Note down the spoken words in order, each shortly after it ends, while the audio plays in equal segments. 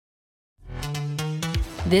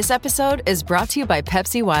This episode is brought to you by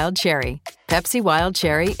Pepsi Wild Cherry. Pepsi Wild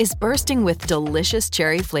Cherry is bursting with delicious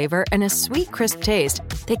cherry flavor and a sweet, crisp taste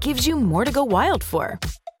that gives you more to go wild for.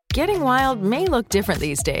 Getting wild may look different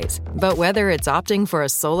these days, but whether it's opting for a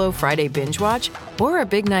solo Friday binge watch or a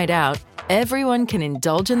big night out, everyone can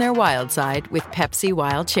indulge in their wild side with Pepsi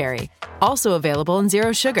Wild Cherry. Also available in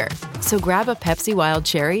Zero Sugar. So grab a Pepsi Wild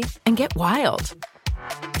Cherry and get wild.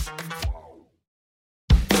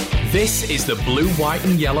 This is the Blue, White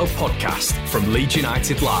and Yellow podcast from Leeds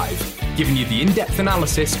United Live, giving you the in-depth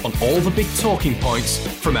analysis on all the big talking points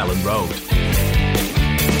from Ellen Road.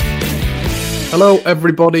 Hello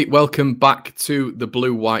everybody, welcome back to the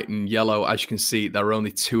Blue, White and Yellow. As you can see, there are only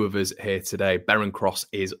two of us here today. Beren Cross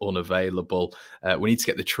is unavailable. We need to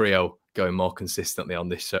get the trio going more consistently on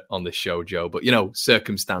this show, Joe. But, you know,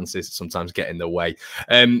 circumstances sometimes get in the way.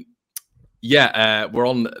 We're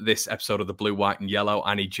on this episode of the Blue, White and Yellow.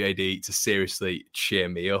 I need JD to seriously cheer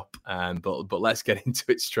me up, but let's get into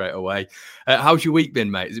it straight away. How's your week been,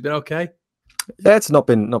 mate? Has it been okay? Yeah, it's not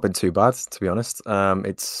been too bad, to be honest.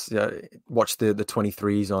 Watched the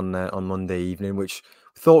 23s on Monday evening, which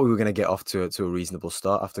we thought we were going to get off to a reasonable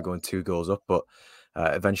start after going 2 goals up, but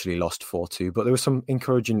eventually lost 4-2. But there were some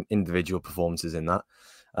encouraging individual performances in that.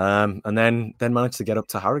 And then managed to get up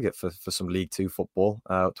to Harrogate for some League Two football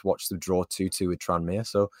to watch them draw 2-2 with Tranmere.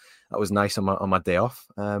 So that was nice on my day off.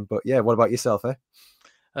 But yeah, what about yourself,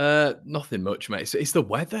 eh? Nothing much, mate. It's the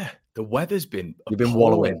weather. The weather's been You've been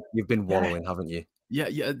wallowing. You've been wallowing, haven't you?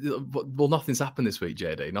 Yeah. Well, nothing's happened this week,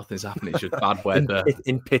 JD. Nothing's happened. It's just bad weather.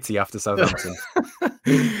 in pity after Southampton.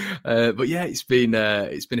 But yeah, it's been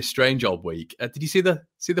a strange old week. Did you see the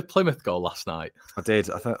Plymouth goal last night? I did.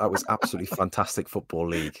 I thought that was absolutely fantastic football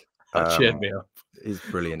league. That cheered me up. It's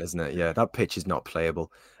brilliant, isn't it? Yeah, that pitch is not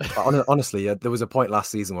playable. Honestly, there was a point last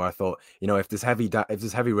season where I thought, you know, if there's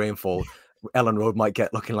heavy rainfall, Ellen Road might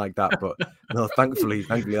get looking like that, but no, thankfully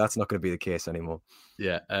that's not going to be the case anymore.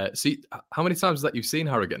 Yeah. See, how many times that you've seen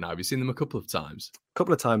Harrogate now? Have you seen them a couple of times? A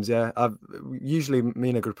couple of times, yeah. Usually me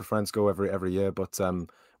and a group of friends go every year, but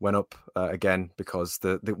went up again because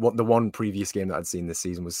the one previous game that I'd seen this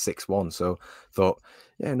season was 6-1. So thought,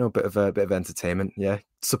 yeah, no, bit of entertainment. Yeah,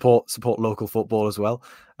 support local football as well.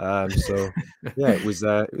 So yeah, it was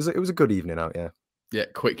a good evening out. Yeah. Yeah,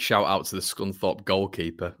 quick shout out to the Scunthorpe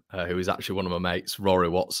goalkeeper, who is actually one of my mates, Rory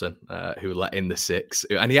Watson, who let in the 6.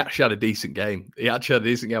 And he actually had a decent game. I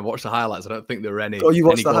watched the highlights. I don't think there were any. Oh, you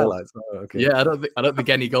watched the highlights? Oh, okay. Yeah, I don't think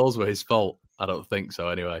any goals were his fault. I don't think so,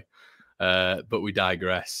 anyway. But we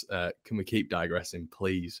digress. Can we keep digressing,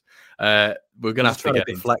 please? We're going to have to get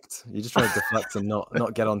deflect. You're just trying to deflect and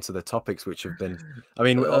not get onto the topics which have been. I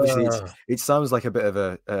mean, obviously, it sounds like a bit of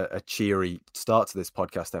a cheery start to this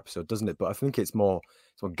podcast episode, doesn't it? But I think it's more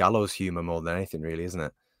gallows humor more than anything, really, isn't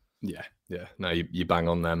it? Yeah. No, you bang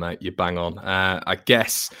on there, mate. You bang on. I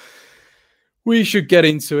guess we should get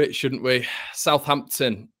into it, shouldn't we?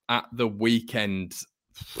 Southampton at the weekend.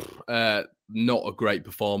 Not a great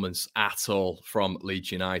performance at all from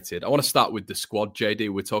Leeds United. I want to start with the squad, JD.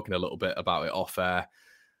 We're talking a little bit about it off air.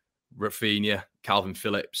 Rafinha, Calvin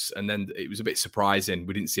Phillips, and then it was a bit surprising.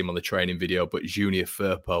 We didn't see him on the training video, but Junior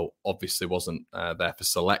Firpo obviously wasn't there for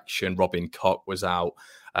selection. Robin Koch was out.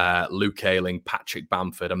 Luke Ayling, Patrick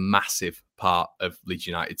Bamford, a massive part of Leeds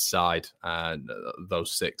United's side.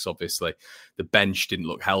 Those 6, obviously. The bench didn't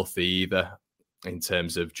look healthy either. In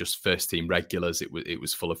terms of just first team regulars, it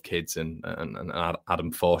was full of kids and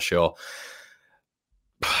Adam Forshaw.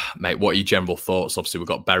 Mate, what are your general thoughts? Obviously, we've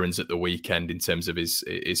got Berens at the weekend in terms of his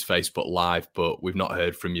Facebook Live, but we've not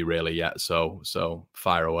heard from you really yet. So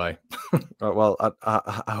fire away. Well,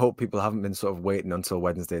 I hope people haven't been sort of waiting until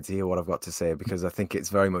Wednesday to hear what I've got to say, because I think it's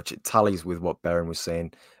very much, it tallies with what Beren was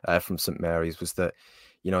saying from St Mary's, was that,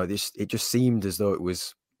 you know, it just seemed as though it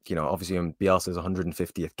was, you know, obviously on Bielsa's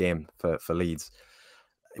 150th game for Leeds,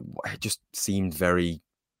 it just seemed very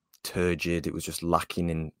turgid. It was just lacking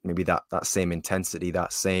in maybe that same intensity,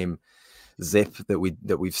 that same zip that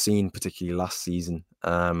we've seen particularly last season.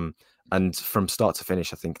 And from start to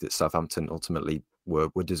finish, I think that Southampton ultimately were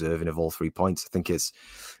deserving of all 3 points. I think it's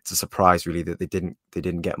a surprise really that they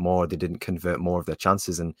didn't get more, they didn't convert more of their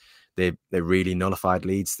chances, and they really nullified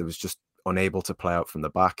Leeds. They was just unable to play out from the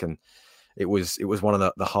back, and it was one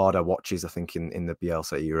of the harder watches, I think, in the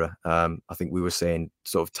Bielsa era. I think we were saying,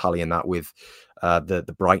 sort of tallying that with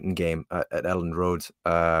the Brighton game at Ellen Road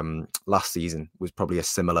last season was probably a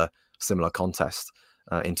similar contest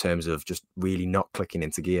in terms of just really not clicking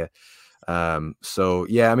into gear. So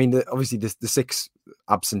yeah, I mean, obviously the 6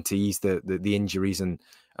 absentees, the injuries, and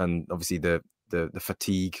obviously the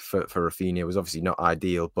fatigue for Rafinha was obviously not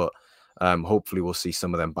ideal, but hopefully we'll see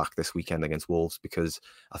some of them back this weekend against Wolves, because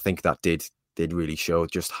I think that did really show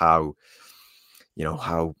just how,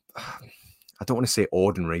 how, I don't want to say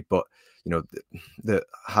ordinary, but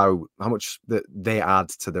how much that they add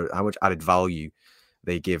to how much added value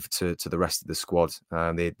they give to the rest of the squad.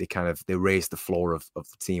 They raise the floor of the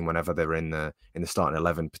team whenever they're in the starting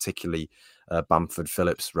 11, particularly Bamford,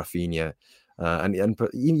 Phillips, Rafinha, and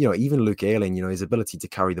even Luke Ayling. His ability to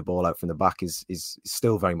carry the ball out from the back is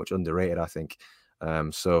still very much underrated, I think.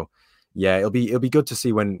 So yeah, it'll be good to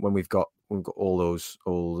see when we've got all those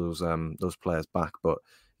players back. But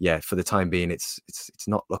yeah, for the time being, it's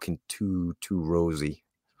not looking too rosy.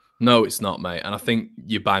 No, it's not, mate. And I think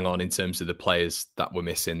you bang on in terms of the players that were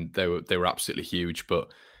missing. They were absolutely huge,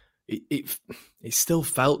 but it still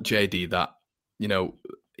felt, JD, that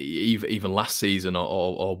even last season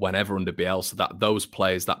or whenever under Bielsa, that those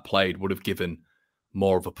players that played would have given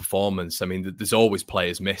more of a performance. I mean, there's always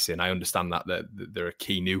players missing. I understand that they're a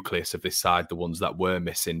key nucleus of this side, the ones that were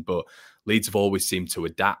missing, but Leeds have always seemed to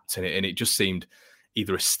adapt, and it just seemed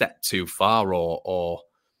either a step too far or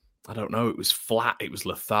I don't know, it was flat, it was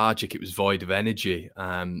lethargic, it was void of energy.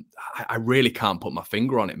 I really can't put my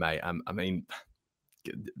finger on it, mate. I mean,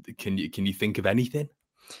 can you think of anything?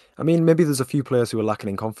 I mean, maybe there's a few players who are lacking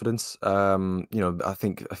in confidence. I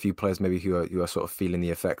think a few players maybe who are sort of feeling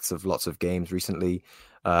the effects of lots of games recently.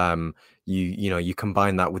 You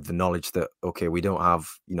combine that with the knowledge that, okay, we don't have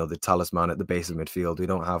the talisman at the base of midfield. We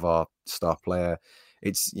don't have our star player.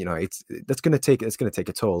 It's going to take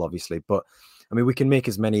a toll, obviously. But I mean, we can make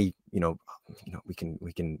as many. We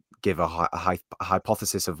can give a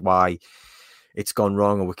hypothesis of why it's gone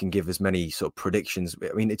wrong, or we can give as many sort of predictions.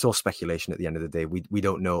 I mean, it's all speculation at the end of the day. We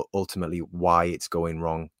don't know ultimately why it's going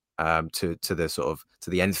wrong to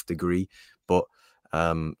the nth degree. But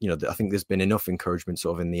I think there's been enough encouragement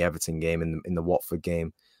sort of in the Everton game and in the Watford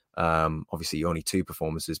game. Obviously only 2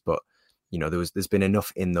 performances, but there's been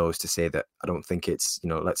enough in those to say that I don't think it's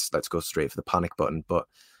let's go straight for the panic button. But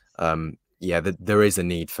there is a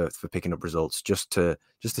need for picking up results just to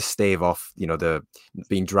stave off the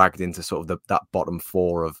being dragged into sort of that bottom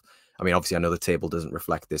 4 of. I mean, obviously I know the table doesn't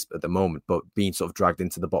reflect this at the moment, but being sort of dragged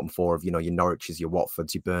into the bottom 4 of your Norwiches, your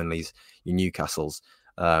Watfords, your Burnleys, your Newcastles,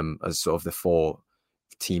 as sort of the 4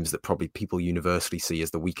 teams that probably people universally see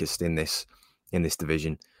as the weakest in this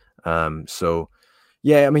division. So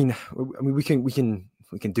yeah, I mean we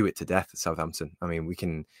can do it to death at Southampton. I mean, we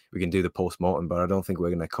can do the post-mortem, but I don't think we're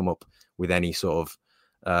going to come up with any sort of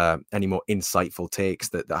any more insightful takes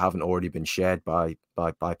that haven't already been shared by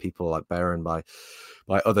people like Baron, by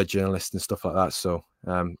other journalists and stuff like that. So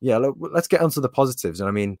let's get onto the positives. And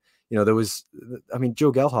I mean,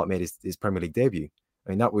 Joe Gelhardt made his Premier League debut. I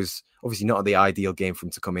mean, that was obviously not the ideal game for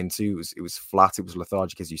him to come into. It was flat, it was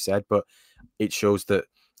lethargic, as you said, but it shows that,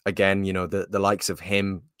 again, the likes of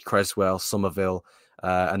him, Creswell, Somerville,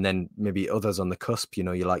 and then maybe others on the cusp,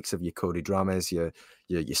 your likes of your Cody Drames, your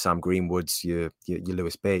Sam Greenwoods, your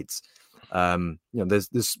Lewis Bates.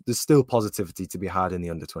 There's still positivity to be had in the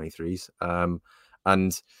under 23s.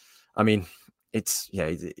 And I mean, it's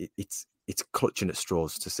clutching at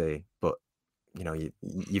straws to say, but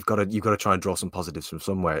you've got to try and draw some positives from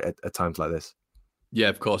somewhere at times like this. Yeah,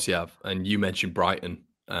 of course you have. And you mentioned Brighton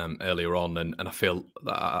earlier on, and I feel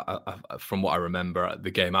that from what I remember,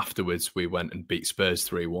 the game afterwards, we went and beat Spurs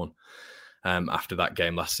 3-1 after that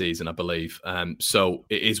game last season, I believe. So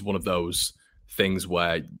it is one of those things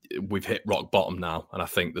where we've hit rock bottom now, and I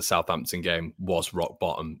think the Southampton game was rock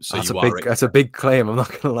bottom. So that's a big claim. I'm not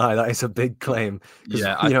going to lie, that is a big claim.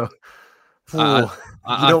 Yeah, I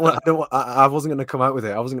wasn't going to come out with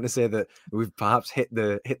it. I wasn't going to say that we've perhaps hit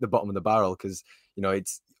the bottom of the barrel, because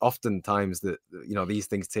it's oftentimes that these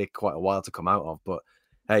things take quite a while to come out of. But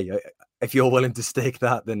hey, if you're willing to stake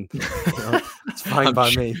that, then it's fine by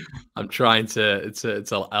me. I'm trying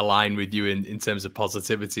to align with you in terms of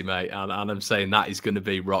positivity, mate, and I'm saying that is going to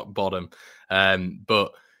be rock bottom.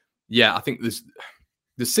 But yeah, I think there's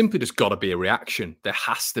simply just got to be a reaction. There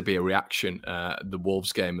has to be a reaction. The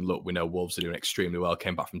Wolves game, and look, we know Wolves are doing extremely well.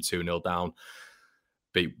 Came back from 2-0 down,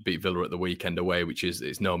 beat Villa at the weekend away, which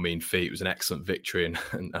is no mean feat. It was an excellent victory, and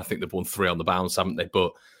I think they've won 3 on the bounce, haven't they?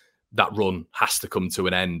 But that run has to come to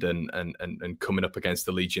an end, and coming up against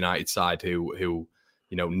the Leeds United side, who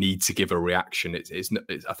need to give a reaction. It's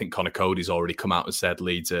I think Conor Cody's already come out and said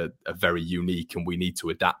Leeds are very unique, and we need to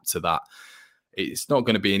adapt to that. It's not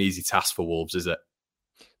going to be an easy task for Wolves, is it?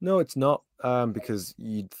 No, it's not, because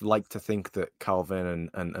you'd like to think that Calvin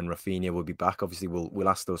and Rafinha will be back. Obviously, we'll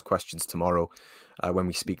ask those questions tomorrow when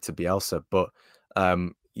we speak to Bielsa. But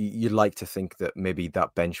you'd like to think that maybe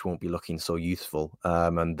that bench won't be looking so youthful,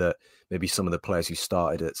 and that maybe some of the players who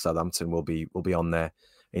started at Southampton will be on there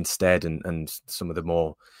instead, and some of the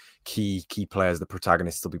more key players, the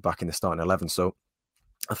protagonists, will be back in the starting 11. So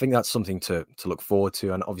I think that's something to look forward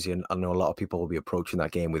to. And obviously, I know a lot of people will be approaching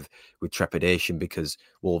that game with trepidation, because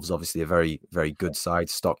Wolves obviously a very, very good side,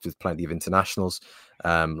 stocked with plenty of internationals,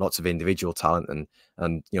 lots of individual talent,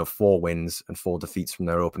 and 4 wins and 4 defeats from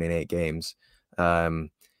their opening 8 games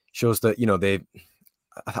shows that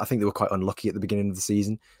I think they were quite unlucky at the beginning of the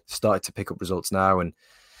season. Started to pick up results now, and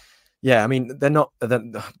yeah, I mean, they're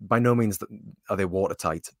by no means are they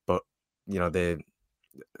watertight, but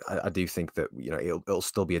I do think that it'll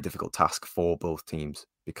still be a difficult task for both teams,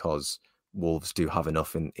 because Wolves do have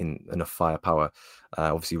enough enough firepower.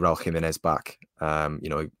 Obviously, Raul Jimenez back.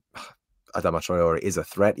 Adama Traore is a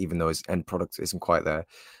threat, even though his end product isn't quite there.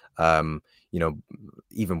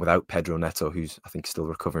 Even without Pedro Neto, who's I think still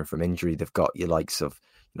recovering from injury, they've got your likes of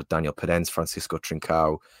Daniel Pedence, Francisco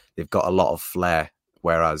Trincao. They've got a lot of flair.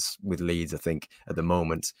 Whereas with Leeds, I think at the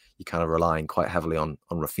moment you're kind of relying quite heavily on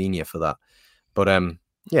Rafinha for that. But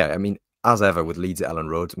yeah, I mean, as ever with Leeds at Ellen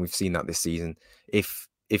Road, and we've seen that this season, if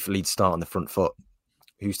Leeds start on the front foot,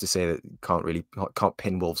 who's to say that can't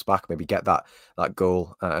pin Wolves back, maybe get that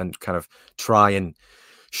goal and kind of try and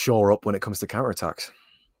shore up when it comes to counter-attacks.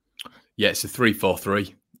 Yeah, it's a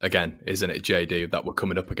 3-4-3 again, isn't it, JD, that we're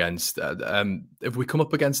coming up against? Have we come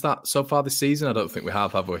up against that so far this season? I don't think we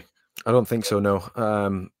have we? I don't think so, no.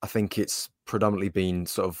 I think it's predominantly been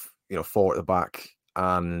sort of, 4 at the back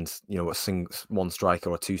and, one striker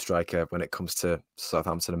or 2 striker when it comes to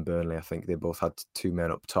Southampton and Burnley. I think they both had 2 men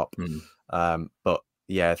up top. But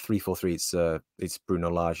yeah, 3-4-3, it's Bruno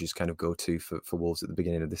Lage's kind of go-to for Wolves at the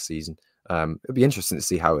beginning of this season. It'll be interesting to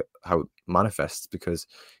see how it manifests, because,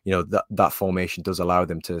 that formation does allow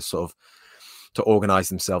them to sort of to organise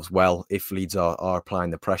themselves well if Leeds are applying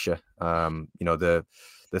the pressure.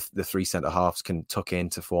 The 3 centre halves can tuck in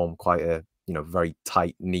to form quite a very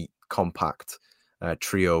tight, neat, compact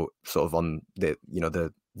trio, sort of on the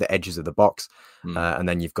edges of the box, and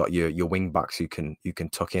then you've got your wing backs who can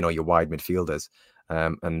tuck in, or your wide midfielders.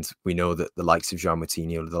 And we know that the likes of Jean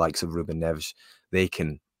Moutinho, the likes of Ruben Neves, they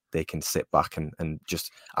can sit back and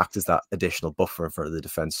just act as that additional buffer in front of the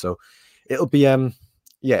defence. So it'll be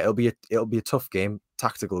it'll be a tough game,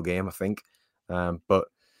 tactical game, I think, but.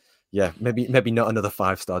 Yeah, maybe not another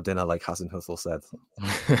 5-star dinner like Hasan Hussle said.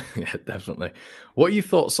 Yeah, definitely. What are your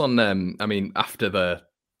thoughts on I mean, after the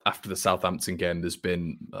Southampton game, there's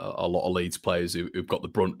been a lot of Leeds players who've got the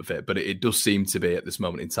brunt of it, but it does seem to be at this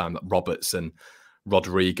moment in time that Roberts and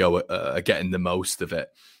Rodrigo are getting the most of it.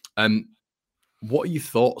 What are your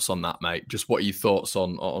thoughts on that, mate? Just what are your thoughts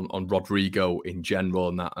on Rodrigo in general,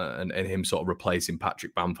 and that and him sort of replacing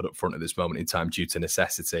Patrick Bamford up front at this moment in time due to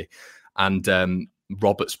necessity, and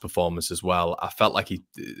Roberts' performance as well? I felt like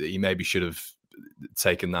he maybe should have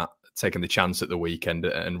taken the chance at the weekend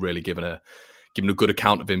and really given a good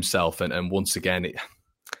account of himself. And once again,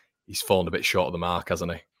 he's fallen a bit short of the mark,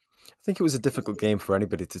 hasn't he? I think it was a difficult game for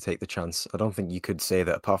anybody to take the chance. I don't think you could say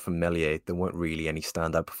that apart from Meslier, there weren't really any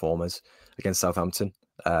standout performers against Southampton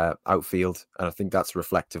outfield. And I think that's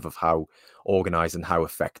reflective of how organised and how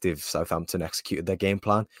effective Southampton executed their game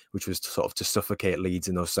plan, which was to suffocate Leeds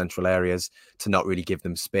in those central areas, to not really give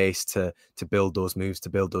them space to build those moves, to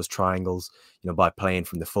build those triangles, by playing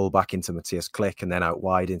from the fullback into Matthias Klick and then out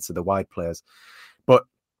wide into the wide players. But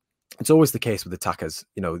it's always the case with attackers.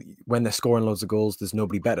 When they're scoring loads of goals, there's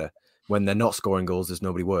nobody better. When they're not scoring goals, there's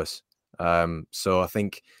nobody worse. So I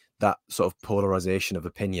think that sort of polarization of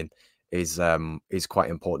opinion is quite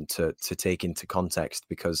important to take into context,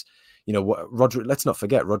 because let's not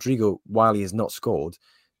forget Rodrigo, while he has not scored,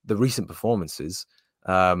 the recent performances,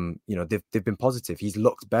 they've been positive. He's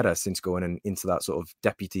looked better since going into that sort of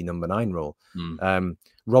deputy number 9 role.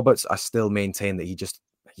 Roberts, I still maintain that he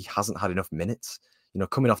hasn't had enough minutes.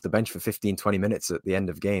 Coming off the bench for 15-20 minutes at the end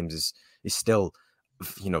of games is still,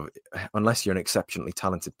 unless you're an exceptionally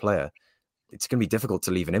talented player, it's going to be difficult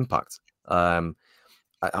to leave an impact.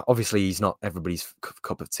 Obviously, he's not everybody's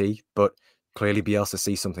cup of tea, but clearly Bielsa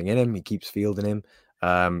sees something in him. He keeps fielding him.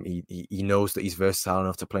 He knows that he's versatile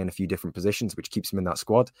enough to play in a few different positions, which keeps him in that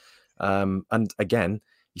squad. And again,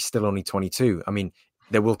 he's still only 22. I mean,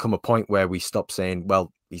 there will come a point where we stop saying,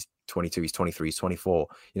 well, he's 22, he's 23, he's 24.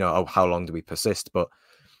 How long do we persist? But,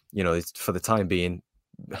 for the time being,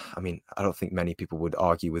 I mean, I don't think many people would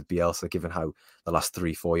argue with Bielsa, given how the last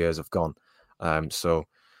 3-4 years have gone. So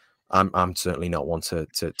I'm certainly not one to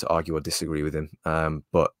argue or disagree with him.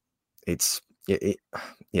 But I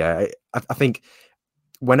think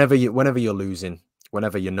whenever you're losing,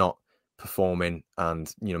 whenever you're not performing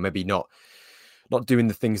and, maybe not doing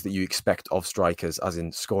the things that you expect of strikers, as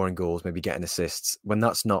in scoring goals, maybe getting assists, when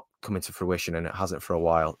that's not coming to fruition, and it hasn't for a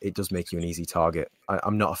while, it does make you an easy target.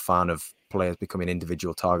 I'm not a fan of players becoming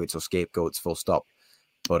individual targets or scapegoats, full stop.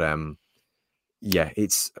 But I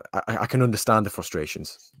can understand the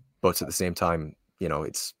frustrations, but at the same time,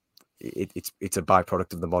 it's a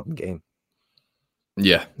byproduct of the modern game.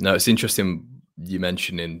 Yeah, no, it's interesting you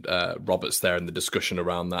mentioning Roberts there and the discussion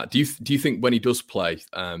around that. Do you think when he does play,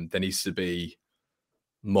 there needs to be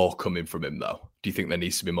more coming from him, though? Do you think there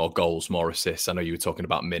needs to be more goals, more assists? I know you were talking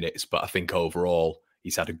about minutes, but I think overall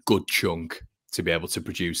he's had a good chunk to be able to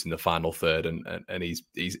produce in the final third, and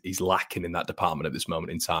he's lacking in that department at this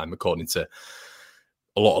moment in time, according to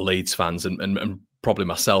a lot of Leeds fans and probably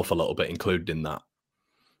myself a little bit included in that.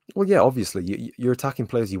 Well, yeah, obviously you're attacking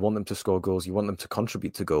players. You want them to score goals. You want them to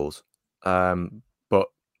contribute to goals. But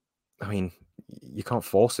I mean, you can't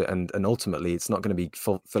force it, and ultimately, it's not going to be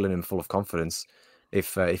filling him full of confidence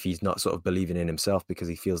if he's not sort of believing in himself because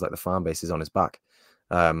he feels like the fan base is on his back.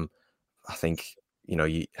 I think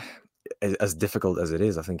as difficult as it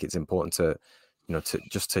is, I think it's important to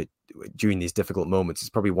during these difficult moments. It's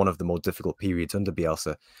probably one of the more difficult periods under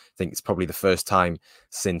Bielsa. I think it's probably the first time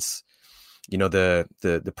since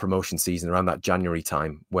the promotion season around that January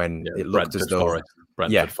time when it looked as though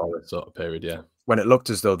Brentford Forest sort of period, yeah. When it looked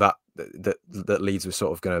as though that Leeds were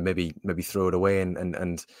sort of going to maybe throw it away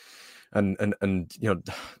and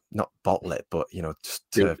not bottle it, but just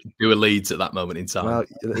do a Leeds at that moment in time. Well,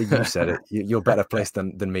 you said it. You're better placed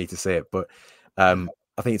than me to say it, but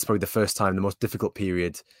I think it's probably the first time, the most difficult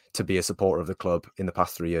period to be a supporter of the club in the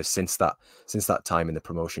past 3 years since that time in the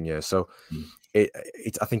promotion year. So I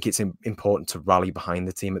think it's important to rally behind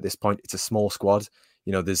the team at this point. It's a small squad.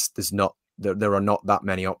 There are not that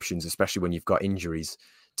many options, especially when you've got injuries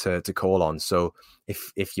to call on. So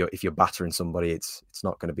if you're battering somebody, it's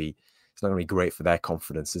not going to be great for their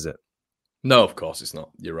confidence, is it? No, of course it's not.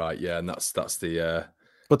 You're right. Yeah, and that's the.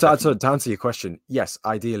 But to answer your question, yes,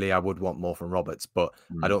 ideally I would want more from Roberts, but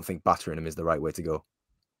I don't think battering him is the right way to go.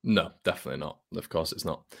 No, definitely not. Of course it's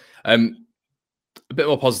not. A bit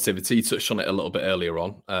more positivity. You touched on it a little bit earlier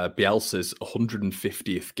on. Bielsa's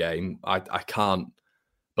 150th game. I can't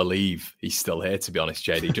believe he's still here, to be honest,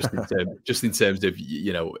 JD. Just in terms of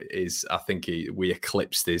I think we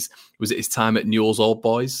eclipsed his time at Newell's Old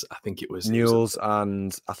Boys. I think it was Newell's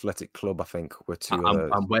and Athletic Club. I think were two.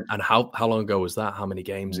 And how long ago was that? How many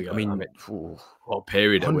games ago? I mean what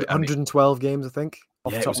period? 112 games, I think,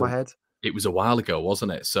 off the top of my head. It was a while ago,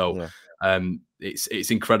 wasn't it? So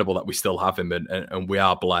it's incredible that we still have him, and we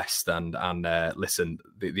are blessed. And listen,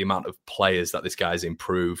 the amount of players that this guy's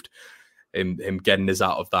improved. Him getting us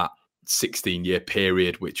out of that 16-year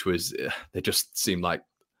period, which was there just seemed like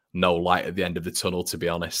no light at the end of the tunnel, to be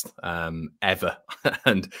honest, ever.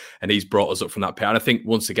 and he's brought us up from that period. And I think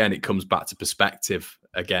once again it comes back to perspective.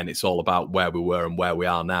 Again, it's all about where we were and where we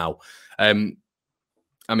are now. I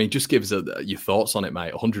mean, just give us your thoughts on it,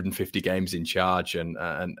 mate. 150 games in charge, and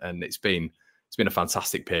it's been a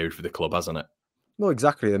fantastic period for the club, hasn't it? Well,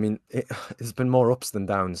 exactly. I mean, it's been more ups than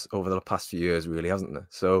downs over the past few years, really, hasn't there?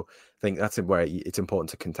 So I think that's where it's important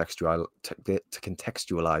to contextualize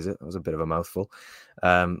it. That was a bit of a mouthful.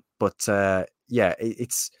 It's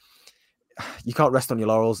you can't rest on your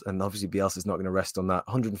laurels, and obviously Bielsa's not going to rest on that.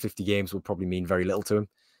 150 games will probably mean very little to him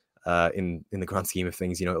in the grand scheme of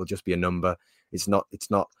things. It'll just be a number. It's not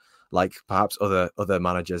like perhaps other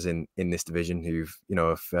managers in this division who've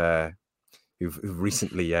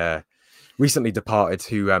recently departed,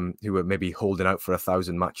 who were maybe holding out for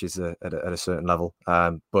 1,000 matches at a certain level.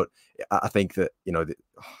 But I think that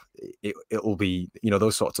it will be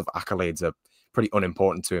those sorts of accolades are pretty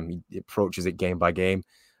unimportant to him. He approaches it game by game,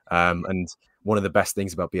 and one of the best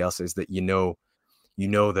things about Bielsa is that you know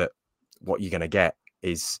that what you're going to get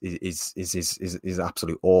is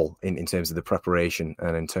absolute all in terms of the preparation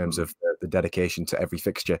and in terms of the dedication to every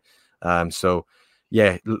fixture. So.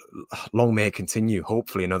 Yeah, long may it continue.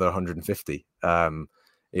 Hopefully, another 150.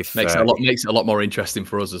 Makes it a lot more interesting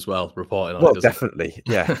for us as well. Reporting on it. Well, doesn't definitely,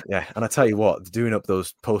 yeah. And I tell you what, doing up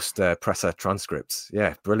those post presser transcripts,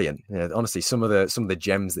 yeah, brilliant. Yeah, honestly, some of the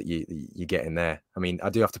gems that you get in there. I mean, I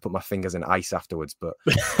do have to put my fingers in ice afterwards, but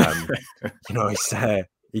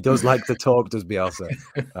he does like to talk, does Bielsa.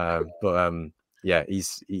 Yeah,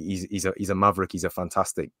 he's a maverick. He's a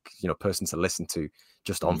fantastic, person to listen to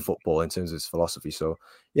just on football in terms of his philosophy. So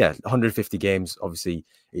yeah, 150 games. Obviously,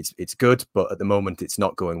 it's good, but at the moment, it's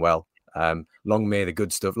not going well. Long may the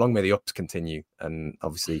good stuff, long may the ups continue, and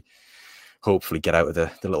obviously, hopefully, get out of the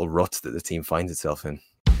little rut that the team finds itself in.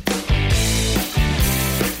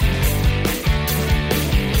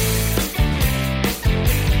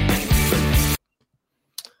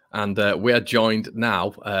 And we are joined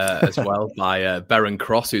now as well by Beren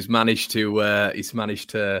Cross, who's managed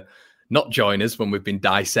to not join us when we've been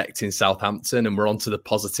dissecting Southampton, and we're on to the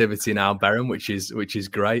positivity now, Beren, which is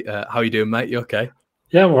great. How are you doing, mate? You okay?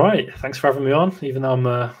 Yeah, I'm all right. Thanks for having me on, even though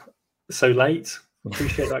I'm so late.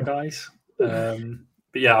 Appreciate that, guys.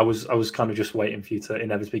 But yeah, I was kind of just waiting for you to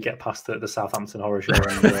inevitably get past the Southampton horror show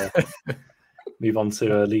and move on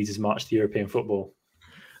to Leeds' march to European football.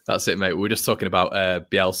 That's it, mate. We were just talking about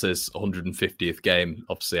Bielsa's 150th game.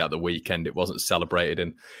 Obviously, at the weekend, it wasn't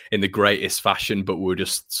celebrated in the greatest fashion, but we were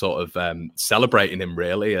just sort of celebrating him,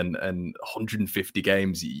 really. And 150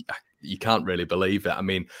 games, you can't really believe it. I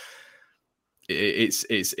mean, it's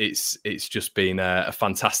just been a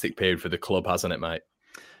fantastic period for the club, hasn't it, mate?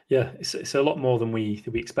 Yeah, it's a lot more than we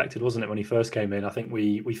expected, wasn't it, when he first came in? I think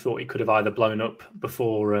we thought he could have either blown up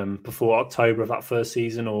before October of that first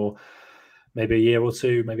season, or maybe a year or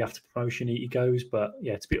two, maybe after promotion he goes. But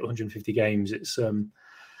yeah, to be at 150 games, it's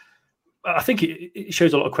I think it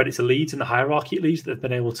shows a lot of credit to Leeds and the hierarchy at Leeds that have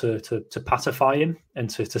been able to pacify him and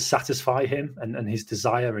to satisfy him and his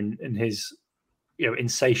desire and his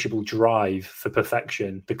insatiable drive for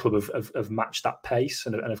perfection. The club have matched that pace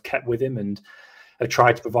and have kept with him and have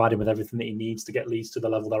tried to provide him with everything that he needs to get Leeds to the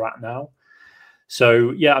level they're at now.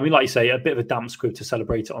 So, yeah, I mean, like you say, a bit of a damp squib to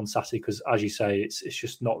celebrate it on Saturday because, as you say, it's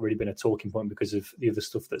just not really been a talking point because of the other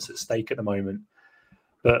stuff that's at stake at the moment.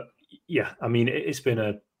 But, yeah, I mean, it's been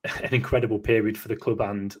an incredible period for the club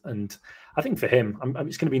and I think for him,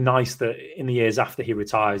 it's going to be nice that in the years after he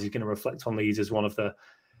retires, he's going to reflect on Leeds as one of the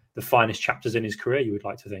finest chapters in his career, you would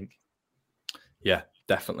like to think. Yeah,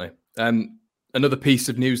 definitely. Another piece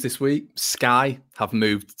of news this week, Sky have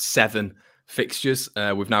moved 7 fixtures.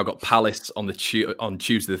 We've now got Palace on Tuesday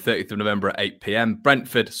the 30th of November at 8 p.m.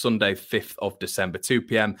 Brentford Sunday 5th of December 2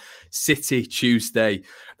 p.m. City Tuesday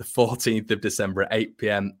the 14th of December at 8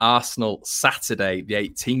 p.m. Arsenal Saturday the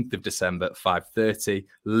 18th of December at 5:30.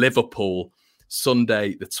 Liverpool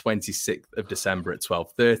Sunday the 26th of December at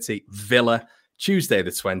 12:30. Villa Tuesday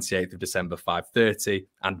the 28th of December 5:30,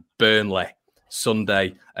 and Burnley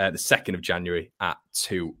Sunday the 2nd of January at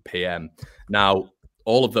 2 p.m. Now,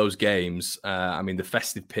 all of those games, I mean, the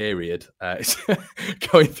festive period,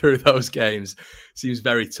 going through those games seems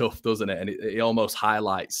very tough, doesn't it? And it almost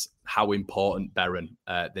highlights how important, Beren,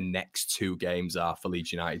 the next 2 games are for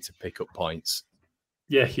Leeds United to pick up points.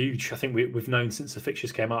 Yeah, huge. I think we've known since the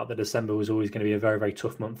fixtures came out that December was always going to be a very, very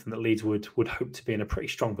tough month and that Leeds would hope to be in a pretty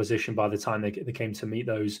strong position by the time they came to meet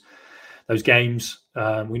those games.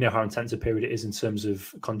 We know how intense a period it is in terms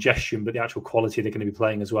of congestion, but the actual quality they're going to be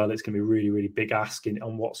playing as well, it's going to be really, really big ask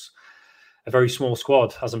on what's a very small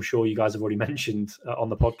squad, as I'm sure you guys have already mentioned on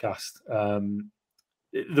the podcast.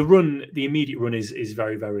 The immediate run is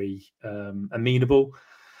very, very amenable,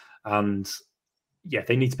 and yeah,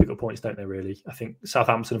 they need to pick up points, don't they, really? I think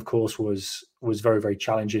Southampton, of course, was very, very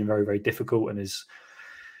challenging, very, very difficult, and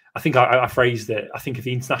I think I phrased it, I think if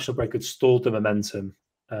the international break had stalled the momentum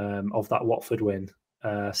of that Watford win,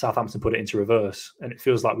 Southampton put it into reverse, and it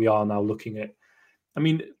feels like we are now looking at, I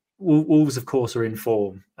mean, Wolves, of course, are in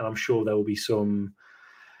form, and I'm sure there will be some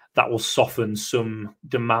that will soften some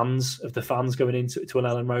demands of the fans going into an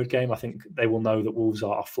Ellen Road game. I think they will know that Wolves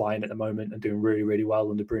are flying at the moment and doing really, really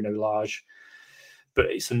well under Bruno Lage. But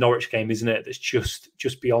it's the Norwich game, isn't it? That's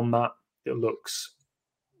just beyond that. It looks,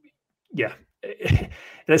 yeah.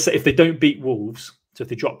 Let's say if they don't beat Wolves, so if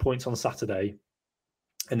they drop points on Saturday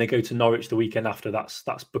and they go to Norwich the weekend after,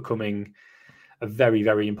 that's becoming a very,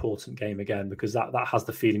 very important game again, because that has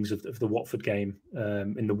the feelings of the Watford game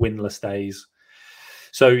in the winless days.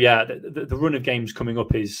 So yeah, the run of games coming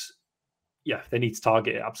up is, yeah, they need to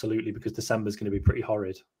target it absolutely, because December's going to be pretty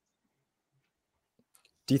horrid.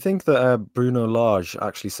 Do you think that Bruno Lage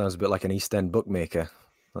actually sounds a bit like an East End bookmaker?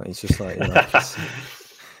 Like he's just like,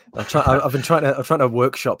 I'm trying to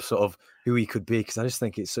workshop sort of who he could be, because I just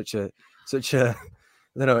think it's such a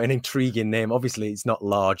I don't know, an intriguing name. Obviously, it's not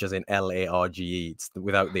large as in Large. It's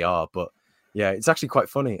without the R, but yeah, it's actually quite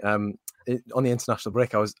funny. On the international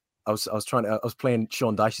break, I was playing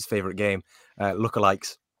Sean Dyche's favorite game,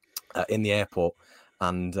 lookalikes, in the airport.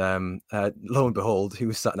 And lo and behold, who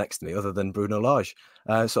was sat next to me other than Bruno Lage?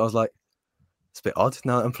 So I was like, it's a bit odd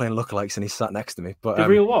now that I'm playing lookalikes and he's sat next to me. But the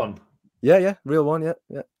real one? Yeah, real one,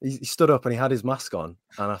 yeah. He stood up and he had his mask on.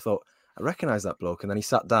 And I thought, I recognise that bloke. And then he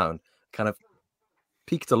sat down, kind of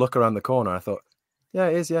peeked a look around the corner. I thought, yeah,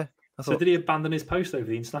 it is, yeah. So did he abandon his post over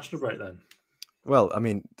the international break then? Well, I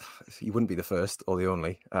mean, he wouldn't be the first or the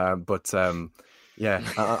only. Yeah,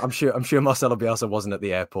 I'm sure Marcelo Bielsa wasn't at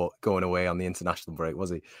the airport going away on the international break, was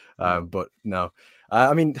he? But no.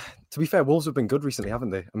 I mean, to be fair, Wolves have been good recently,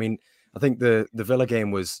 haven't they? I mean, I think the Villa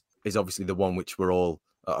game is obviously the one which we're all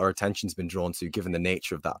our attention's been drawn to, given the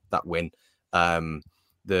nature of that win.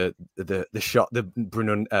 The shot, the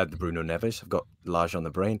Bruno Neves, I've got Lage on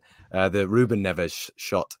the brain. The Ruben Neves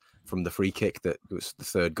shot from the free kick that was the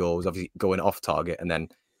third goal was obviously going off target and then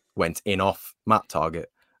went in off Matt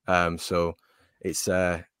target. So it's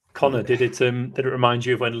Connor, did it remind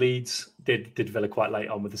you of when Leeds did Villa quite late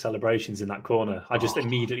on with the celebrations in that corner? I just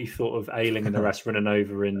immediately thought of Ayling and the rest running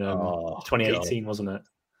over in 2018, wasn't it?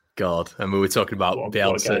 God, and we were talking about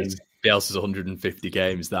Bielsa's 150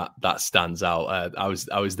 games. That stands out. I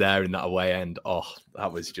was there in that away end. Oh,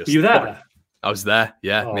 that was just. Were you there? I was there.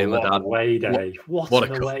 Yeah, me and my dad. Away day! What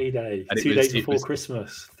an away day! And 2 days before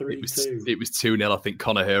Christmas. 3-2. It was 2-0. I think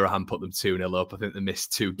Conor Hourihane put them 2-0 up. I think they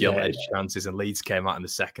missed 2 gilt-edged chances, and Leeds came out in the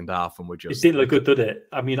second half and were just. It didn't look good, did it?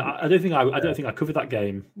 I mean, I don't think I covered that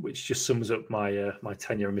game, which just sums up my my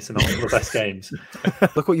tenure of missing out on the best games.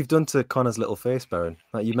 Look what you've done to Connor's little face, Baron.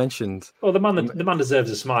 Like you mentioned. Well, the man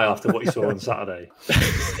deserves a smile after what he saw on Saturday.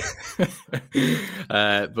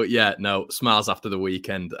 But yeah, no, smiles after the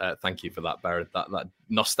weekend. Thank you for that, Baron. That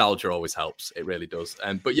nostalgia always helps. It really does.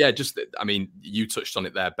 But yeah, I mean, you touched on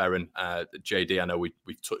it there, Baron. JD, I know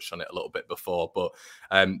we've touched on it a little bit before, but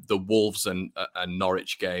the Wolves and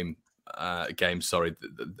Norwich game. Sorry,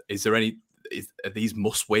 is there any? Are these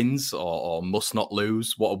must wins or must not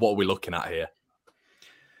lose? What are we looking at here?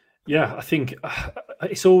 Yeah, I think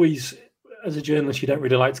it's always. As a journalist, you don't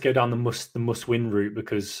really like to go down the must win route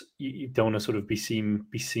because you don't want to sort of be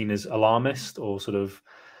seen as alarmist or sort of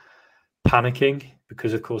panicking,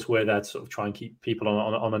 because of course we're there to sort of try and keep people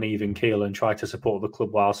on an even keel and try to support the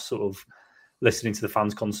club whilst sort of listening to the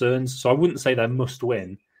fans' concerns. So I wouldn't say they must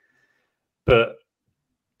win, but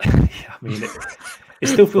I mean it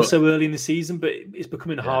still feels so early in the season, but it's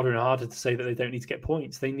becoming harder and harder to say that they don't need to get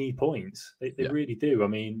points. They need points. They really do. I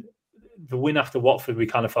mean, the win after Watford, we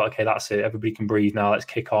kind of thought, okay, that's it. Everybody can breathe now. Let's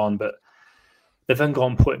kick on. But they've then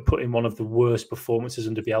gone put in one of the worst performances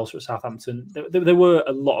under Bielsa at Southampton. There were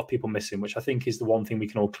a lot of people missing, which I think is the one thing we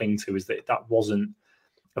can all cling to, is that wasn't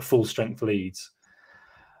a full strength Leeds.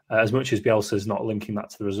 As much as Bielsa's not linking that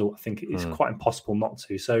to the result, I think it's quite impossible not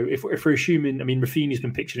to. So if we're assuming, I mean, Rafinha's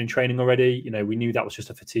been pictured in training already. You know, we knew that was just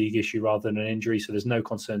a fatigue issue rather than an injury. So there's no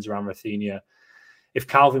concerns around Rafinha. If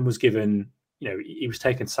Calvin was given, you know, he was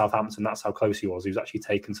taken to Southampton. That's how close he was. He was actually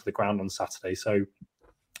taken to the ground on Saturday. So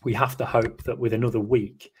we have to hope that with another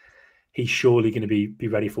week, he's surely going to be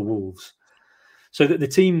ready for Wolves. So that the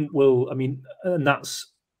team will, I mean, and that's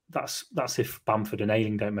if Bamford and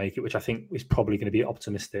Ayling don't make it, which I think is probably going to be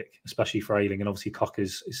optimistic, especially for Ayling. And obviously Koch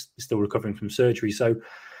is still recovering from surgery. So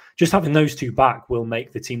just having those two back will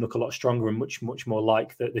make the team look a lot stronger and much more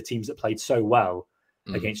like the teams that played so well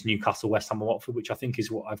against Newcastle, West Ham and Watford, which I think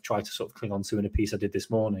is what I've tried to sort of cling on to in a piece I did this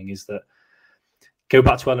morning, is that go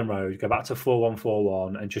back to Ellen Road, go back to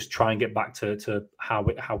 4-1-4-1 and just try and get back to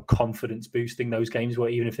how confidence boosting those games were,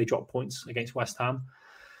 even if they drop points against West Ham.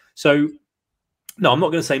 So, no, I'm not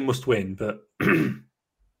going to say must win, but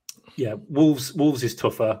yeah, Wolves is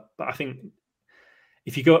tougher. But I think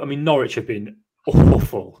if you go, I mean, Norwich have been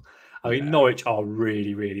awful. I mean, Norwich are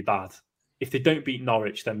really, really bad. If they don't beat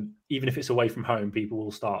Norwich, then even if it's away from home, people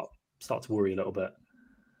will start to worry a little bit.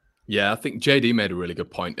 Yeah, I think JD made a really good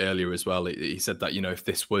point earlier as well. He said that, you know, if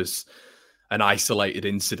this was an isolated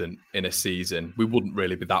incident in a season, we wouldn't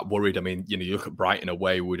really be that worried. I mean, you know, you look at Brighton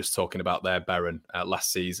away, we were just talking about their Baron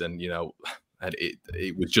last season, you know, and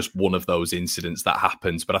it was just one of those incidents that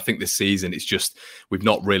happens. But I think this season, it's just, we've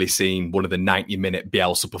not really seen one of the 90-minute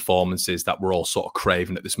Bielsa performances that we're all sort of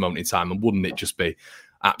craving at this moment in time. And wouldn't it just be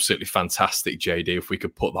absolutely fantastic, JD, if we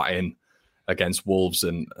could put that in against Wolves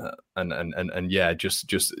and yeah,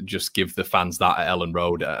 just give the fans that at Ellen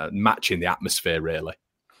Road, matching the atmosphere, really.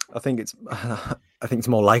 I think it's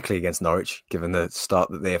more likely against Norwich, given the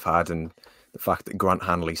start that they've had and the fact that Grant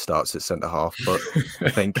Hanley starts at centre half. But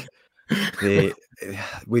I think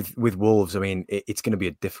with Wolves, I mean, it's going to be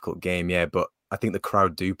a difficult game, yeah. But I think the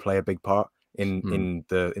crowd do play a big part in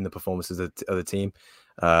the performances of the team.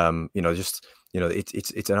 You know, just, you know,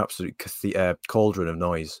 it's an absolute cauldron of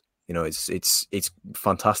noise. You know, it's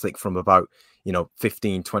fantastic from about, you know,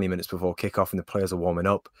 15-20 minutes before kickoff and the players are warming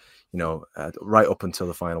up, you know, right up until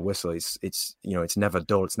the final whistle. It's you know, it's never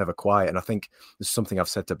dull, it's never quiet. And I think there's something I've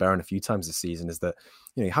said to Baron a few times this season, is that,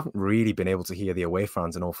 you know, you haven't really been able to hear the away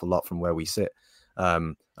fans an awful lot from where we sit.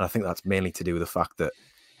 And I think that's mainly to do with the fact that,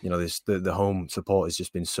 you know, the home support has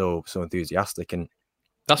just been so enthusiastic. And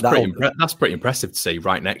that's pretty impressive to see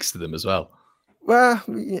right next to them as well. Well,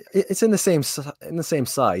 it's in the same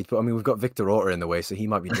side, but I mean, we've got Victor Orta in the way, so he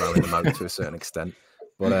might be drowning them out to a certain extent.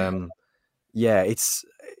 But yeah, it's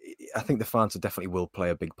I think the fans definitely will play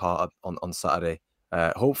a big part on Saturday.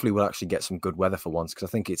 Hopefully, we'll actually get some good weather for once, because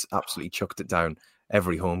I think it's absolutely chucked it down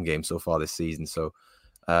every home game so far this season. So,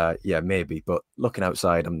 yeah, maybe. But looking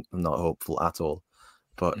outside, I'm not hopeful at all.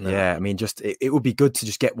 But No. yeah, I mean, just it would be good to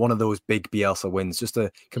just get one of those big Bielsa wins, just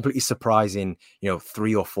a completely surprising,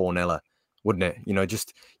 3 or 4-0, wouldn't it?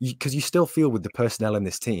 Just because you still feel with the personnel in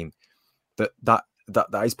this team that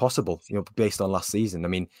is possible, based on last season. I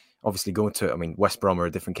mean, obviously West Brom are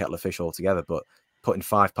a different kettle of fish altogether, but putting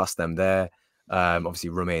 5 past them there, obviously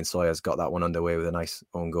Romain Sawyer's got that one underway with a nice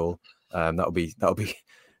own goal. That'll be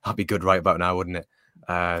good right about now, wouldn't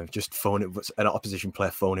it? Just an opposition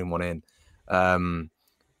player phoning one in.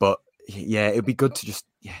 But yeah, it'd be good to just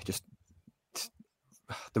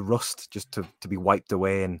the rust just to be wiped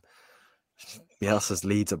away, and Bielsa's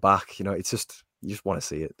Leeds are back. It's just, you just want to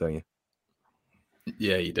see it, don't you?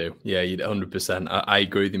 Yeah, you do. Yeah, you 100%. I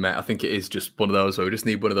agree with you, mate. I think it is just one of those where we just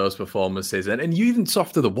need one of those performances. And you even saw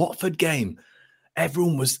after the Watford game,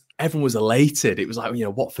 everyone was elated. It was like,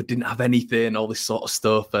 Watford didn't have anything, all this sort of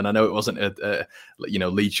stuff. And I know it wasn't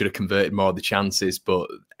Leeds should have converted more of the chances, but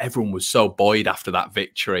everyone was so buoyed after that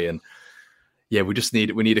victory. And yeah, we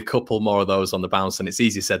need a couple more of those on the bounce. And it's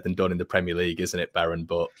easier said than done in the Premier League, isn't it, Baron?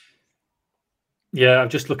 But yeah, I'm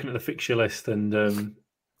just looking at the fixture list, and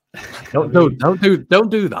don't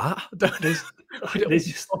do that.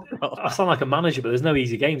 I sound like a manager, but there's no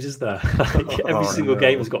easy games, is there? Every single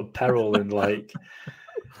game has got peril, and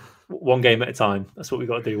one game at a time. That's what we've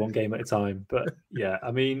got to do, one game at a time. But yeah,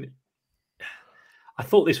 I mean, I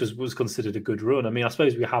thought this was considered a good run. I mean, I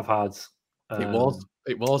suppose we have had it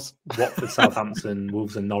was Watford, Southampton,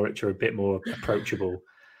 Wolves, and Norwich are a bit more approachable.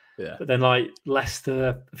 Yeah. But then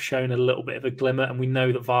Leicester have shown a little bit of a glimmer, and we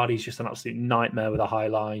know that Vardy's just an absolute nightmare with a high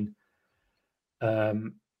line.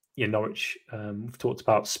 Norwich, we've talked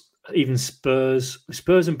about even Spurs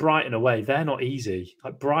and Brighton away. They're not easy.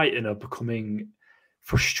 Brighton are becoming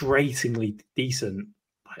frustratingly decent.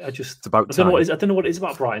 I don't know what it is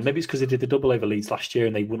about Brighton. Maybe it's because they did the double over Leeds last year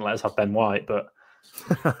and they wouldn't let us have Ben White, but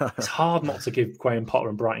it's hard not to give Graham Potter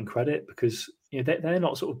and Brighton credit, because they're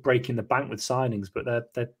not sort of breaking the bank with signings, but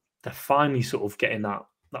they're finally sort of getting that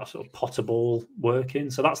sort of Potter ball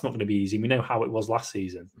working. So that's not going to be easy. We know how it was last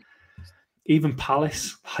season. Even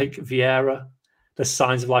Palace, like Vieira, there's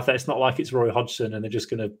signs of life there. It's not like it's Roy Hodgson and they're just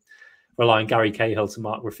going to rely on Gary Cahill to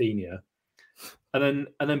mark Rafinha. And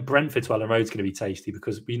then Brentford to Ellen Road's going to be tasty,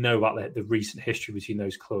 because we know about the recent history between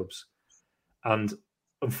those clubs. And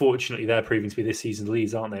unfortunately, they're proving to be this season's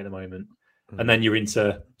Leeds, aren't they, at the moment? And then you're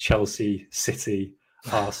into Chelsea, City,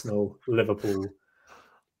 Arsenal, Liverpool,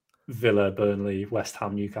 Villa, Burnley, West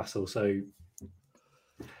Ham, Newcastle. So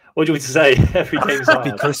what do you want me to say? Every game's hard.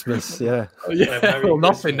 Happy Christmas, yeah. Well,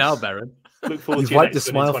 nothing now, Baron. Look forward You've to your wiped next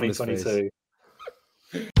the one smile in from his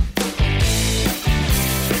 2022.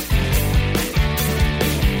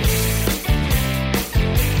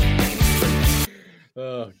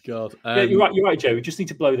 Oh God! Yeah, you're right, Joe. We just need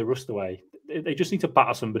to blow the rust away. They just need to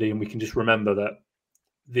batter somebody, and we can just remember that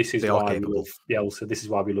this is why we love Bielsa. This is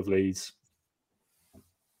why we love Leeds.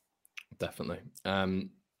 Definitely.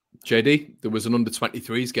 JD, there was an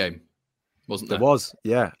under-23s game, wasn't there? There was,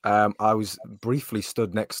 yeah. I was briefly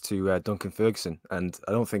stood next to Duncan Ferguson, and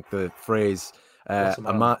I don't think the phrase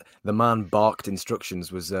 "the man barked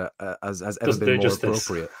instructions" was has ever been more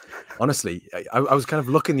appropriate. Honestly, I was kind of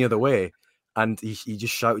looking the other way, and he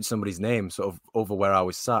just shouted somebody's name sort of over where I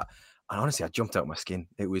was sat. And honestly, I jumped out of my skin.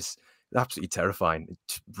 It was absolutely terrifying.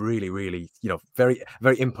 It's really, really, very,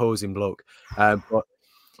 very imposing bloke. But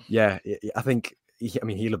yeah, I think,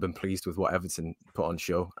 he'll have been pleased with what Everton put on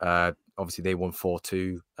show. Obviously, they won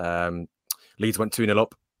 4-2. Leeds went 2-0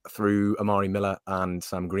 up through Amari Miller and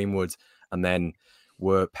Sam Greenwood, and then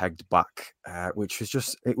were pegged back, which was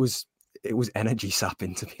just, it was energy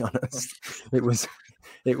sapping, to be honest. It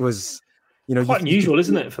was. Quite unusual,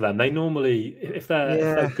 isn't it, for them? They normally, if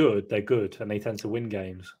they're good, they're good, and they tend to win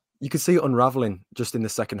games. You could see it unraveling just in the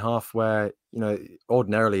second half, where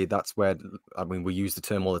ordinarily that's where we use the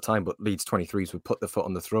term all the time, but Leeds 23s would put the foot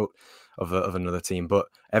on the throat of another team. But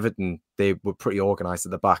Everton, they were pretty organised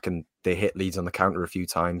at the back, and they hit Leeds on the counter a few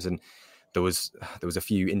times, and there was a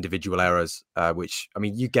few individual errors, which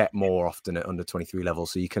you get more often at under 23 level,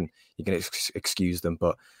 so you can excuse them.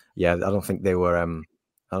 But yeah, I don't think they were.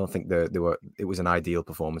 I don't think it was an ideal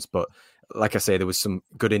performance, but like I say, there was some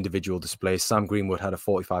good individual displays. Sam Greenwood had a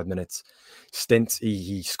 45 minutes stint.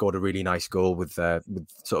 He scored a really nice goal with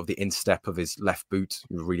sort of the instep of his left boot,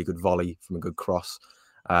 a really good volley from a good cross.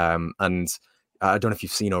 And I don't know if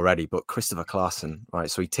you've seen already, but Christopher Claassen, right?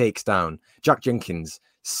 So he takes down Jack Jenkins,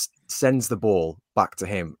 sends the ball back to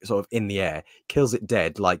him, sort of in the air, kills it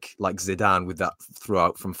dead, like Zidane with that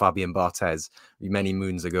throw-out from Fabian Barthez many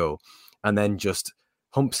moons ago, and then just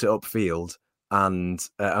humps it upfield, and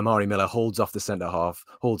Amari Miller holds off the centre half,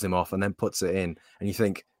 holds him off, and then puts it in. And you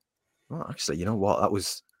think, well, actually, you know what? That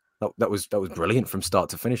was brilliant from start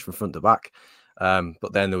to finish, from front to back.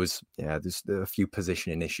 But then there's a few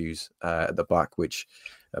positioning issues at the back, which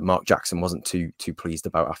Mark Jackson wasn't too pleased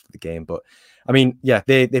about after the game. But I mean, yeah,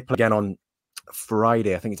 they play again on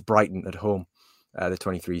Friday. I think it's Brighton at home. The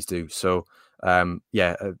 23s do. So a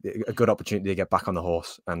good opportunity to get back on the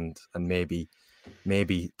horse and maybe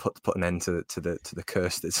put an end to the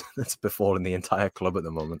curse that's befallen the entire club at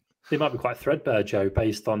the moment. They might be quite threadbare, Joe,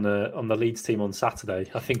 based on the Leeds team on Saturday.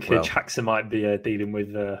 I think Jackson might be dealing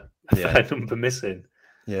with a fair number missing.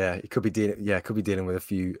 Yeah, it could be dealing with a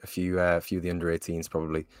few of the under 18s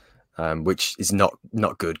probably, which is not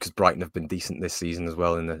good because Brighton have been decent this season as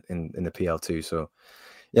well in the PL2. So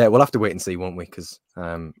yeah, we'll have to wait and see, won't we? Because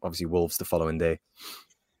obviously Wolves the following day.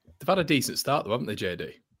 They've had a decent start, though, haven't they,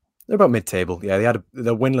 JD? They're about mid-table. Yeah,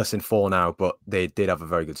 they're winless in 4 now, but they did have a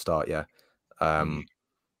very good start. Yeah.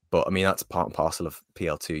 But I mean, that's part and parcel of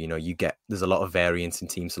PL2. You know, there's a lot of variance in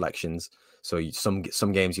team selections. So some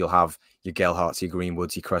games you'll have your Gelharts, your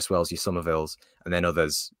Greenwoods, your Cresswells, your Somervilles, and then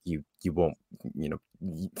others you won't, you know,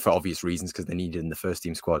 for obvious reasons because they're needed in the first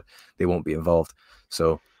team squad, they won't be involved.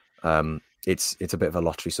 So it's a bit of a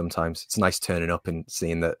lottery sometimes. It's nice turning up and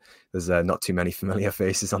seeing that there's not too many familiar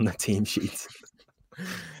faces on the team sheet.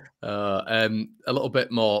 A little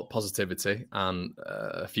bit more positivity and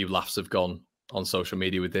a few laughs have gone on social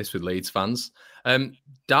media with Leeds fans.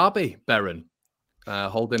 Derby, Berren,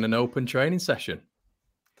 holding an open training session.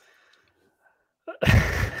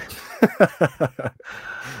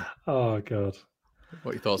 Oh God!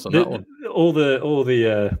 What are your thoughts on that one? All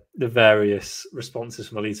the various responses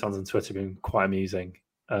from the Leeds fans on Twitter have been quite amusing.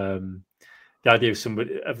 The idea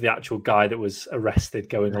of the actual guy that was arrested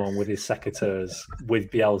going along with his secateurs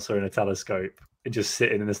with Bielsa and a telescope and just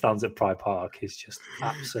sitting in the stands at Pride Park is just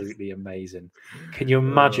absolutely amazing. Can you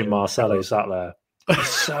imagine Marcelo sat there? He's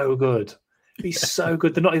so good. He's so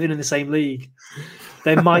good. They're not even in the same league.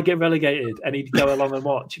 They might get relegated and he'd go along and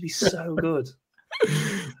watch. He'd be so good.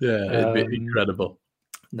 Yeah, it'd be incredible.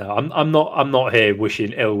 No, I'm not here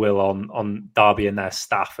wishing ill will on Derby and their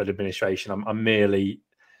staff and administration. I'm merely,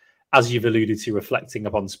 as you've alluded to, reflecting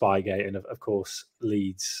upon Spygate and of course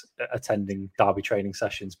Leeds attending Derby training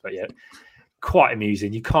sessions. But yeah, quite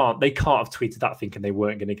amusing. They can't have tweeted that thinking they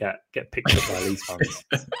weren't going to get picked up by Leeds fans.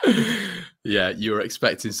 Yeah, you were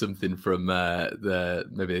expecting something from the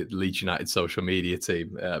maybe Leeds United social media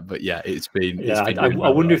team, but yeah, it's been. Yeah, I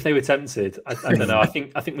wonder if they were tempted. I don't know. I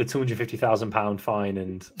think the £250,000 fine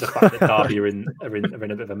and the fact that Derby are in a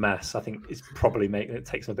bit of a mess, I think it's probably making it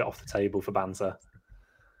takes them a bit off the table for banter.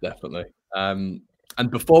 Definitely. And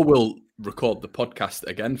before we'll record the podcast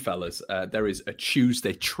again, fellas, there is a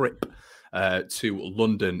Tuesday trip to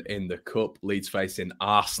London in the Cup, Leeds facing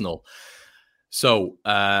Arsenal. So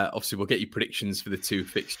obviously we'll get you predictions for the 2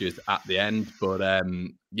 fixtures at the end. But I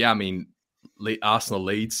mean, Arsenal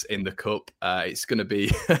Leeds in the Cup, it's going to be,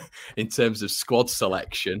 in terms of squad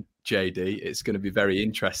selection, JD, it's going to be very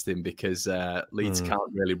interesting because Leeds can't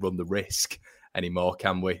really run the risk anymore,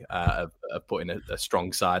 can we, of putting a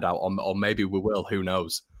strong side out, or maybe we will, who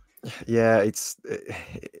knows? Yeah, it's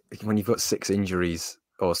when you've got 6 injuries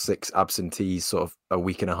or 6 absentees sort of a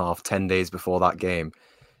week and a half, 10 days before that game,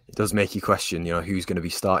 it does make you question, you know, who's going to be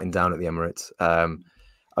starting down at the Emirates. I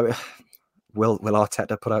mean, will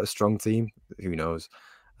Arteta put out a strong team? Who knows?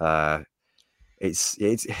 It's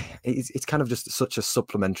kind of just such a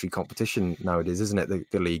supplementary competition nowadays, isn't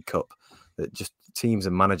it? The League Cup, that just teams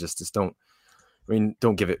and managers just don't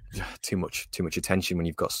give it too much attention when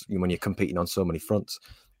you're competing on so many fronts.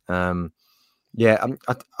 I'd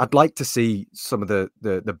like to see some of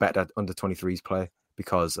the better under 23s play,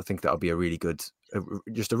 because I think that'll be a really good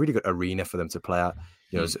arena for them to play at.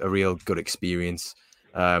 You know, it's a real good experience.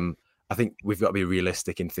 I think we've got to be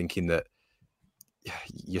realistic in thinking that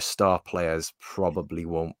your star players probably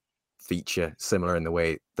won't feature similar in the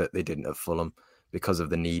way that they didn't at Fulham, because of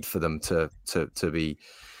the need for them to be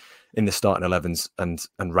in the starting 11s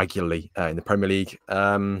and regularly in the Premier League.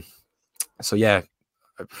 So yeah,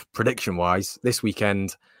 prediction wise, this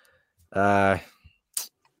weekend, do I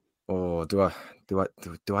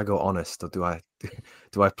go honest, or do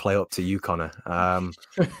I play up to you, Connor? I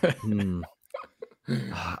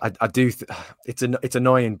do. It's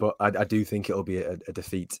annoying, but I do think it'll be a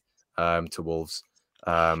defeat to Wolves.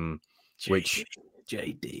 Which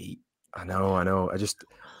JD. I know.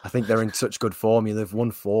 I think they're in such good form. They've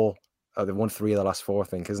won 4. They've won 3 of the last 4, I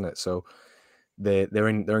think, isn't it? So they're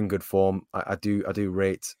in good form. I do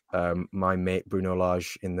rate my mate Bruno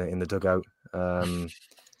Lage in the dugout.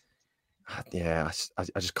 Yeah, I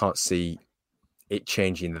just can't see it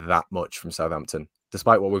changing that much from Southampton,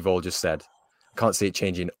 despite what we've all just said. I can't see it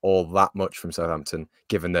changing all that much from Southampton,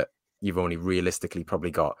 given that you've only realistically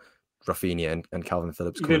probably got Rafinha and Calvin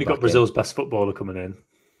Phillips. You've only got Brazil's best footballer coming in.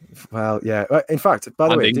 Well, yeah. In fact, by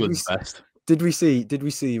the way, England's best. Did we see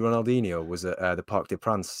Ronaldinho was at the Parc des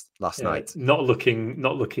Princes last night? Not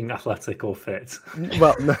looking athletic or fit.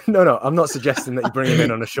 Well, no. I'm not suggesting that you bring him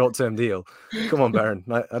in on a short-term deal. Come on, Baron.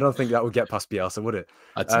 I don't think that would get past Bielsa, would it?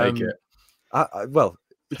 I'd take it. Well,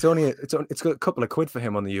 it's a couple of quid for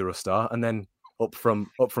him on the Eurostar, and then up from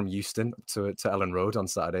Euston to Ellen Road on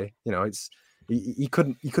Saturday. You know, he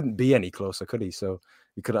couldn't be any closer, could he? So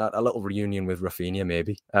you could have a little reunion with Rafinha,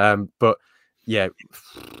 maybe. But yeah,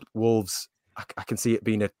 Wolves. I can see it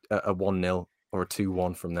being a 1-0 or a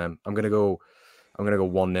 2-1 from them. I'm gonna go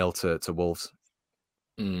 1-0 to Wolves.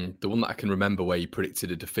 The one that I can remember where you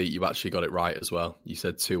predicted a defeat, you actually got it right as well. You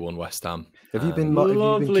said 2-1 West Ham. Have you been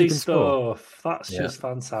lovely stuff? Score? That's just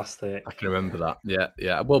fantastic. I can remember that.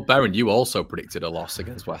 Yeah. Well, Baron, you also predicted a loss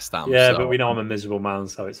against West Ham. Yeah, so. But we know I'm a miserable man,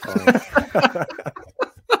 so it's fine.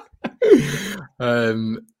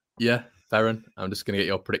 Yeah, Baron, I'm just going to get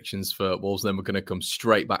your predictions for Wolves, then we're going to come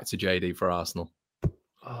straight back to JD for Arsenal.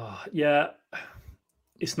 Yeah.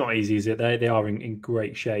 It's not easy, is it? They are in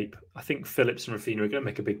great shape. I think Phillips and Rafinha are going to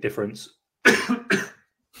make a big difference.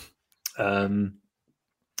 I'm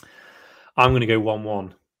going to go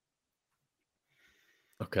 1-1.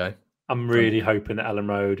 Okay. I'm really hoping that Ellen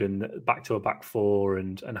Road and back to a back four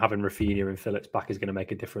and having Rafinha and Phillips back is going to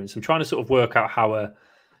make a difference. I'm trying to sort of work out how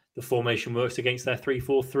the formation works against their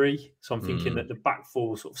 3-4-3. So I'm thinking that the back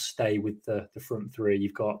four sort of stay with the front three.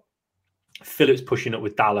 You've got Phillips pushing up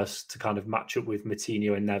with Dallas to kind of match up with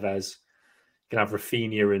Matinho and Neves. You can have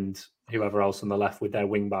Rafinha and whoever else on the left with their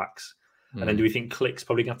wing backs. And then do we think Klick's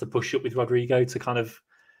probably going to have to push up with Rodrigo to kind of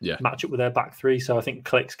match up with their back three? So I think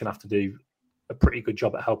Klick's going to have to do a pretty good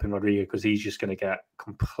job at helping Rodrigo because he's just going to get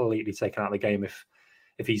completely taken out of the game if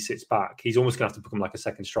he sits back. He's almost going to have to become like a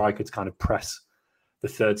second striker to kind of press the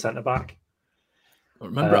third centre back. I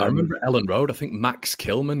remember Ellen Road. I think Max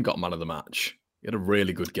Kilman got man of the match. He had a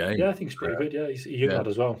really good game. Yeah, I think he's pretty good. Yeah, he's a young lad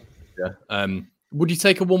as well. Yeah. Would you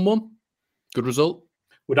take a 1-1? Good result?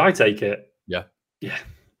 Would I take it? Yeah. Yeah,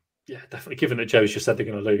 definitely. Given that Joe's just said they're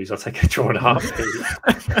going to lose, I'll take a draw and a half.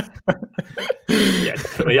 Yeah,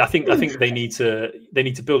 definitely. I think they need to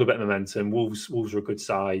build a bit of momentum. Wolves are a good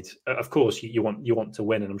side. Of course, you want to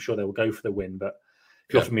win, and I'm sure they will go for the win. But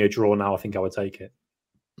if you offer me a draw now, I think I would take it.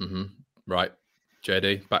 Mm-hmm. Right,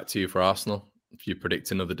 JD, back to you for Arsenal. If you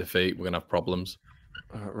predict another defeat, we're going to have problems.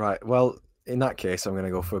 Right. Well, in that case, I'm going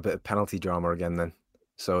to go for a bit of penalty drama again then.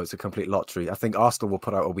 So it's a complete lottery. I think Arsenal will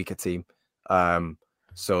put out a weaker team.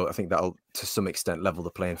 So I think that'll, to some extent, level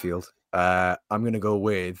the playing field. I'm going to go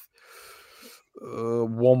with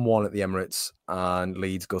 1-1 at the Emirates and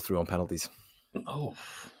Leeds go through on penalties. Oh,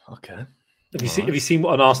 okay. Have you seen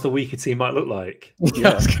what an Arsenal weaker team might look like?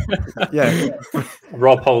 Yeah.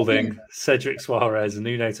 Rob Holding, Cedric Suarez,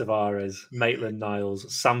 Nuno Tavares, Maitland-Niles,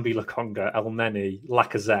 Sambi Lokonga, El Neni,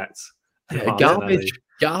 Lacazette. Yeah, garbage.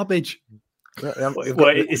 Sam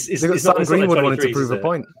Greenwood wanted to prove a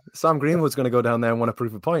point. Sam Greenwood's going to go down there and want to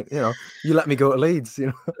prove a point. You know, you let me go to Leeds. You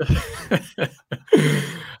know.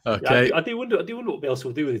 Okay. Yeah, I do wonder what Bielsa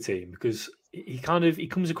will do with the team because he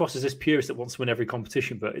comes across as this purist that wants to win every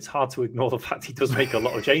competition, but it's hard to ignore the fact he does make a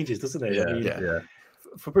lot of changes, doesn't he? Yeah.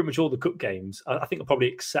 For pretty much all the cup games, I think probably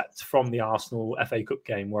except from the Arsenal FA Cup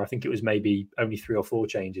game where I think it was maybe only 3 or 4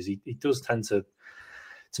 changes. He does tend to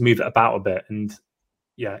move it about a bit, and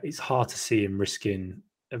yeah, it's hard to see him risking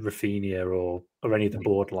a Rafinha or any of the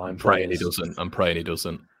borderline players. I'm praying he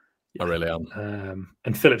doesn't. I really am.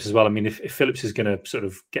 And Phillips as well. I mean, if Phillips is going to sort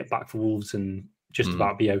of get back for Wolves and just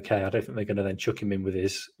about be okay, I don't think they're going to then chuck him in with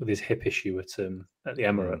his hip issue at the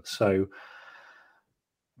Emirates. So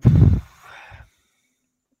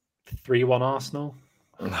 3-1 Arsenal.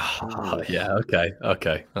 Yeah. Okay.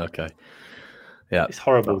 Yeah, it's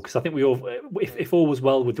horrible because I think we all, if all was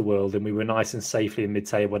well with the world and we were nice and safely in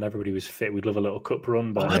mid-table when everybody was fit, we'd love a little cup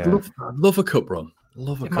run. But I'd love a cup run.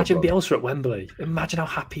 Imagine Bielsa at Wembley. Imagine how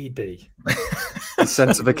happy he'd be. The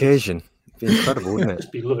sense of occasion. It'd be incredible, wouldn't it?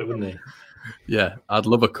 Just be love it, wouldn't he? Yeah, I'd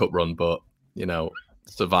love a cup run, but you know,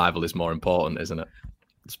 survival is more important, isn't it?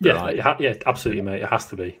 Yeah, absolutely, mate. It has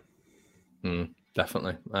to be.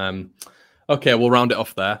 Definitely. Okay, we'll round it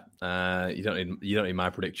off there. You don't need my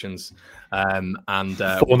predictions. And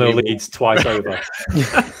 4-0 leads twice over.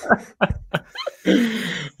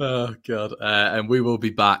 Oh God! And we will be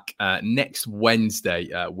back next Wednesday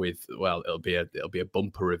with it'll be a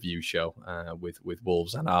bumper review show with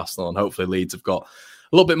Wolves and Arsenal, and hopefully Leeds have got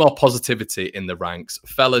a little bit more positivity in the ranks.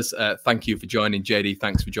 Fellas, thank you for joining. JD,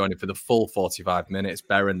 thanks for joining for the full 45 minutes.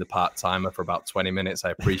 Baron, the part timer, for about 20 minutes. I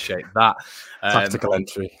appreciate that. Tactical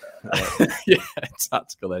entry. Yeah,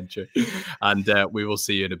 tactical entry. And we will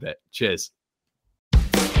see you in a bit. Cheers.